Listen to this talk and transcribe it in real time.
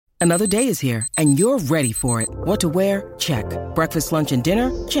Another day is here, and you're ready for it. What to wear? Check. Breakfast, lunch, and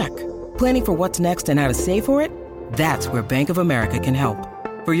dinner? Check. Planning for what's next and how to save for it? That's where Bank of America can help.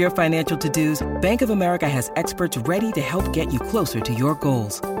 For your financial to-dos, Bank of America has experts ready to help get you closer to your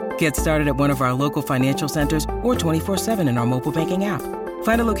goals. Get started at one of our local financial centers or 24/7 in our mobile banking app.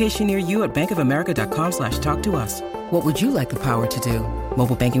 Find a location near you at bankofamerica.com/talktous. What would you like the power to do?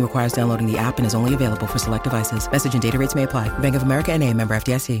 Mobile banking requires downloading the app and is only available for select devices. Message and data rates may apply. Bank of America N.A., member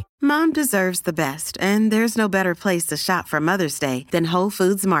FDIC. Mom deserves the best, and there's no better place to shop for Mother's Day than Whole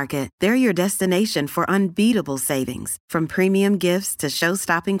Foods Market. They're your destination for unbeatable savings, from premium gifts to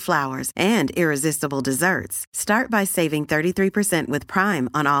show-stopping flowers and irresistible desserts. Start by saving 33% with Prime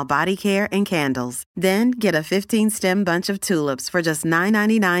on all body care and candles. Then get a 15-stem bunch of tulips for just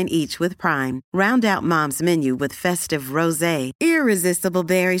 $9.99 each with Prime. Round out Mom's menu with festive rosé, irresistible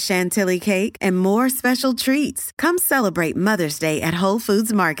berry chantilly cake, and more special treats. Come celebrate Mother's Day at Whole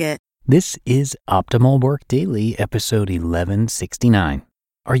Foods Market. This is Optimal Work Daily, episode 1169.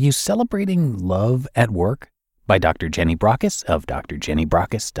 Are you celebrating love at work? By Dr. Jenny Brockis of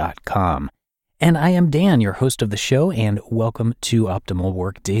drjennybrockis.com. And I am Dan, your host of the show, and welcome to Optimal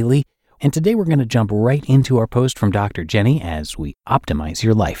Work Daily. And today we're going to jump right into our post from Dr. Jenny as we optimize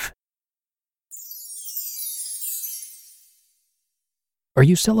your life. Are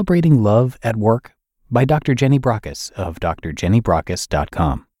you celebrating love at work? By Dr. Jenny Brockis of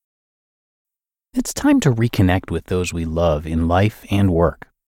drjennybrockis.com. It's time to reconnect with those we love in life and work.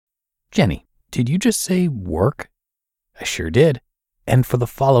 Jenny, did you just say work? I sure did, and for the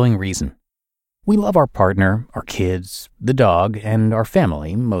following reason. We love our partner, our kids, the dog, and our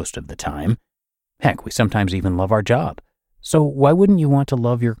family most of the time. Heck, we sometimes even love our job. So why wouldn't you want to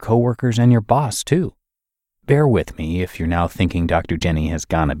love your coworkers and your boss too? Bear with me if you're now thinking Dr. Jenny has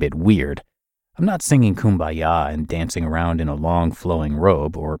gone a bit weird. I'm not singing Kumbaya and dancing around in a long flowing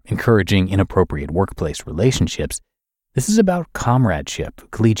robe or encouraging inappropriate workplace relationships. This is about comradeship,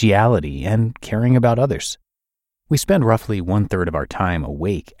 collegiality, and caring about others. We spend roughly 1/3 of our time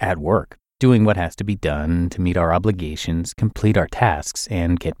awake at work, doing what has to be done to meet our obligations, complete our tasks,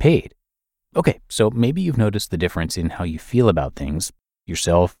 and get paid. Okay, so maybe you've noticed the difference in how you feel about things,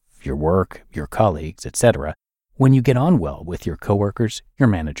 yourself, your work, your colleagues, etc., when you get on well with your coworkers, your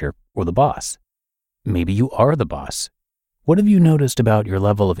manager, or the boss. Maybe you are the boss. What have you noticed about your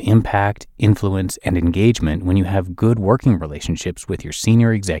level of impact, influence, and engagement when you have good working relationships with your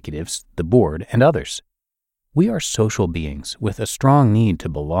senior executives, the board, and others? We are social beings with a strong need to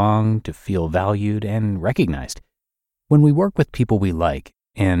belong, to feel valued and recognized. When we work with people we like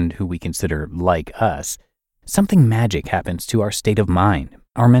and who we consider like us, something magic happens to our state of mind,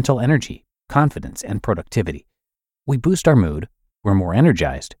 our mental energy, confidence, and productivity. We boost our mood, we're more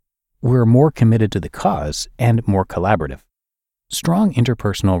energized, we're more committed to the cause, and more collaborative. Strong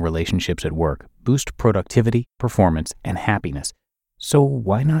interpersonal relationships at work boost productivity, performance, and happiness. So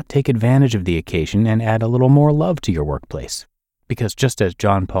why not take advantage of the occasion and add a little more love to your workplace? Because just as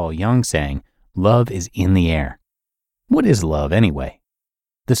John Paul Young sang, love is in the air. What is love anyway?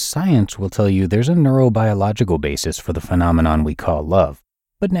 The science will tell you there's a neurobiological basis for the phenomenon we call love,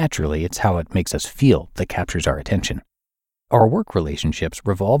 but naturally it's how it makes us feel that captures our attention. Our work relationships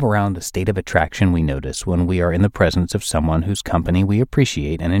revolve around the state of attraction we notice when we are in the presence of someone whose company we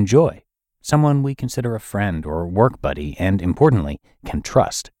appreciate and enjoy, someone we consider a friend or work buddy and, importantly, can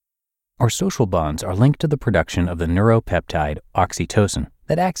trust. Our social bonds are linked to the production of the neuropeptide oxytocin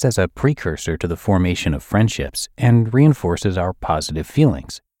that acts as a precursor to the formation of friendships and reinforces our positive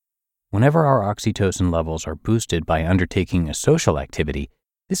feelings. Whenever our oxytocin levels are boosted by undertaking a social activity,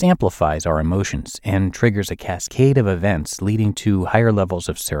 this amplifies our emotions and triggers a cascade of events leading to higher levels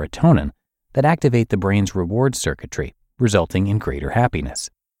of serotonin that activate the brain's reward circuitry, resulting in greater happiness.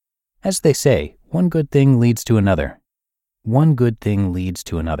 As they say, one good thing leads to another. One good thing leads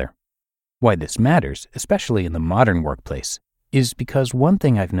to another. Why this matters, especially in the modern workplace, is because one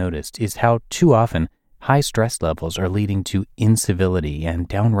thing I've noticed is how too often high stress levels are leading to incivility and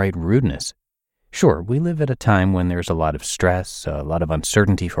downright rudeness. Sure, we live at a time when there's a lot of stress, a lot of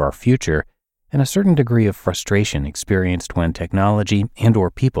uncertainty for our future, and a certain degree of frustration experienced when technology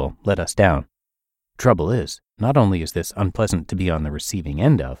and/or people let us down. Trouble is, not only is this unpleasant to be on the receiving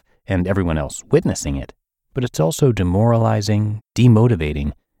end of, and everyone else witnessing it, but it's also demoralizing,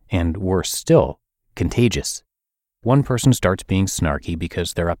 demotivating, and worse still, contagious. One person starts being snarky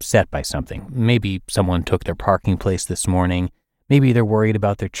because they're upset by something. Maybe someone took their parking place this morning. Maybe they're worried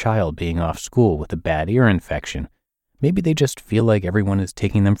about their child being off school with a bad ear infection. Maybe they just feel like everyone is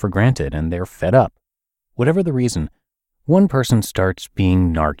taking them for granted and they're fed up. Whatever the reason, one person starts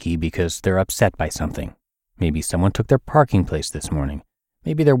being narky because they're upset by something. Maybe someone took their parking place this morning.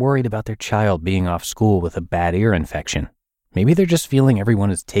 Maybe they're worried about their child being off school with a bad ear infection. Maybe they're just feeling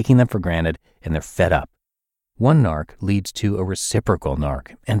everyone is taking them for granted and they're fed up. One narc leads to a reciprocal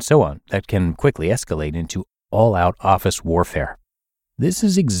narc, and so on, that can quickly escalate into all-out office warfare. This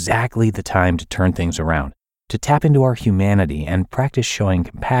is exactly the time to turn things around, to tap into our humanity and practice showing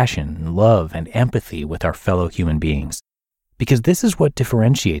compassion, love, and empathy with our fellow human beings. Because this is what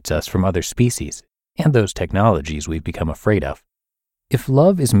differentiates us from other species and those technologies we've become afraid of. If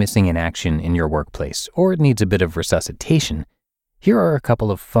love is missing in action in your workplace, or it needs a bit of resuscitation, here are a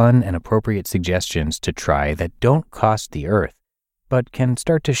couple of fun and appropriate suggestions to try that don't cost the earth, but can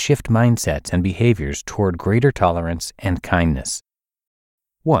start to shift mindsets and behaviors toward greater tolerance and kindness.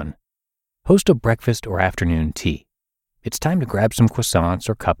 1. Host a breakfast or afternoon tea. It's time to grab some croissants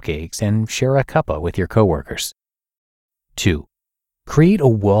or cupcakes and share a cuppa with your coworkers. 2. Create a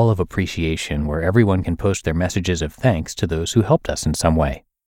wall of appreciation where everyone can post their messages of thanks to those who helped us in some way.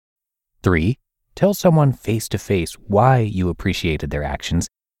 3. Tell someone face-to-face why you appreciated their actions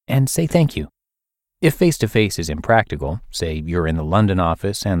and say thank you. If face-to-face is impractical, say you're in the London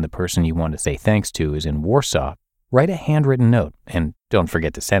office and the person you want to say thanks to is in Warsaw, write a handwritten note and don't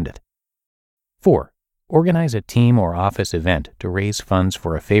forget to send it. 4. Organize a team or office event to raise funds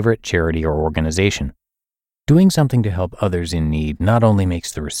for a favorite charity or organization. Doing something to help others in need not only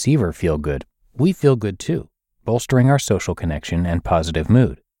makes the receiver feel good, we feel good too, bolstering our social connection and positive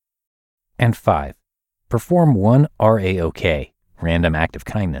mood. And 5. Perform one RAOK, random act of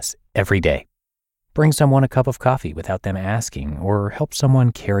kindness, every day. Bring someone a cup of coffee without them asking, or help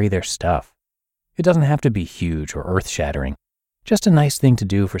someone carry their stuff. It doesn't have to be huge or earth-shattering, just a nice thing to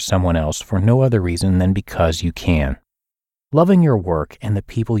do for someone else for no other reason than because you can. Loving your work and the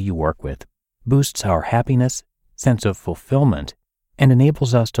people you work with boosts our happiness, sense of fulfillment, and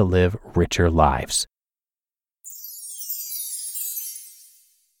enables us to live richer lives.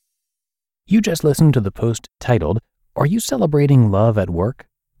 You just listened to the post titled, "Are You Celebrating Love at Work?"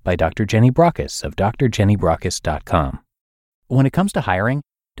 by Dr. Jenny Brockis of drjennybrockis.com. When it comes to hiring,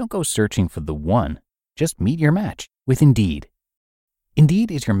 don't go searching for the one. Just meet your match with Indeed. Indeed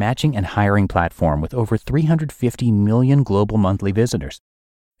is your matching and hiring platform with over 350 million global monthly visitors,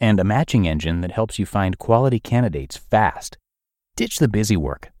 and a matching engine that helps you find quality candidates fast. Ditch the busy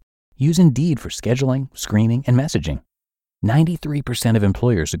work. Use Indeed for scheduling, screening, and messaging. 93% of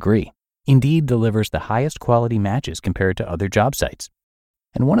employers agree. Indeed delivers the highest quality matches compared to other job sites.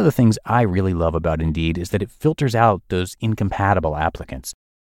 And one of the things I really love about Indeed is that it filters out those incompatible applicants.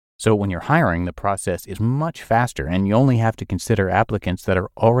 So when you're hiring, the process is much faster and you only have to consider applicants that are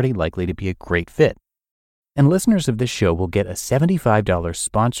already likely to be a great fit. And listeners of this show will get a $75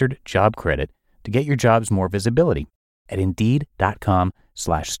 sponsored job credit to get your jobs more visibility at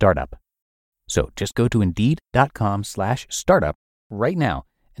Indeed.com/startup. So just go to Indeed.com/startup right now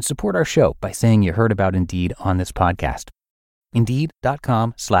and support our show by saying you heard about Indeed on this podcast.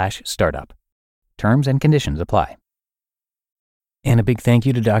 Indeed.com/startup. Terms and conditions apply. And a big thank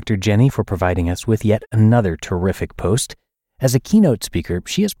you to Dr. Jenny for providing us with yet another terrific post. As a keynote speaker,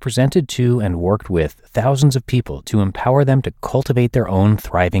 she has presented to and worked with thousands of people to empower them to cultivate their own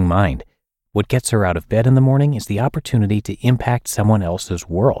thriving mind. What gets her out of bed in the morning is the opportunity to impact someone else's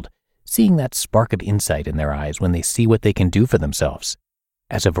world, seeing that spark of insight in their eyes when they see what they can do for themselves.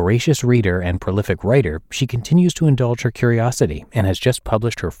 As a voracious reader and prolific writer, she continues to indulge her curiosity and has just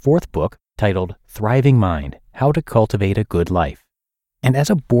published her 4th book titled Thriving Mind: How to Cultivate a Good Life. And as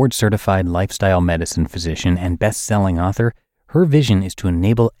a board-certified lifestyle medicine physician and best-selling author, her vision is to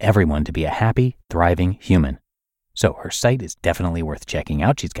enable everyone to be a happy, thriving human. So her site is definitely worth checking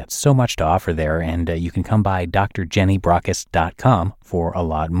out. She's got so much to offer there, and you can come by drjennybrockis.com for a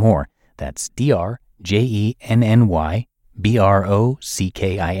lot more. That's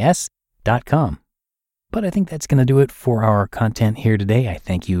drjennybrockis.com. But I think that's going to do it for our content here today. I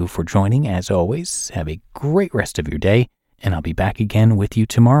thank you for joining, as always. Have a great rest of your day, and I'll be back again with you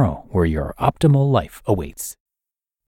tomorrow, where your optimal life awaits.